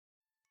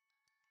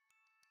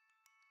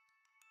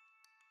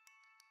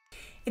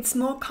It's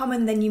more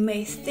common than you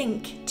may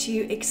think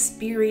to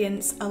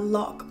experience a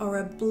lock or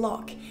a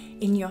block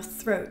in your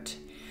throat.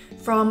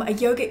 From a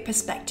yogic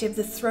perspective,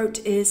 the throat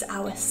is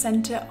our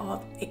center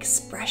of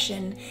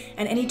expression,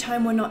 and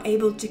anytime we're not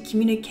able to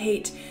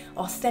communicate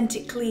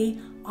authentically,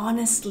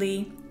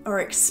 honestly, or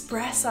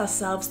express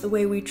ourselves the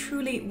way we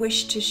truly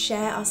wish to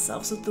share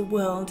ourselves with the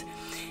world,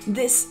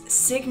 this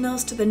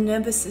signals to the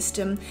nervous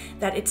system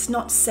that it's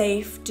not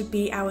safe to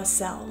be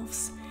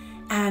ourselves.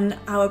 And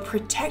our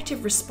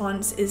protective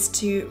response is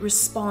to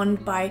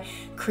respond by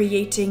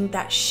creating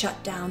that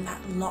shutdown,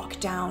 that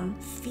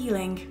lockdown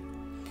feeling.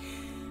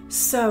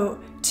 So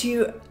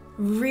to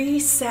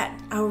reset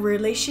our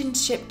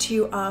relationship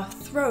to our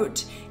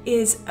throat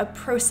is a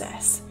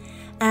process.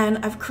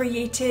 And I've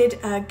created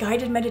a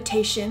guided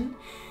meditation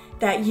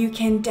that you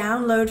can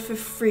download for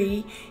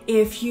free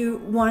if you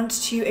want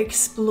to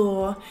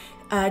explore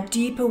a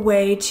deeper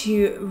way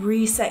to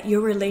reset your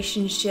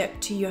relationship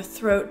to your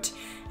throat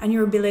and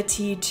your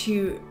ability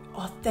to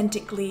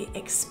authentically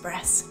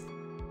express.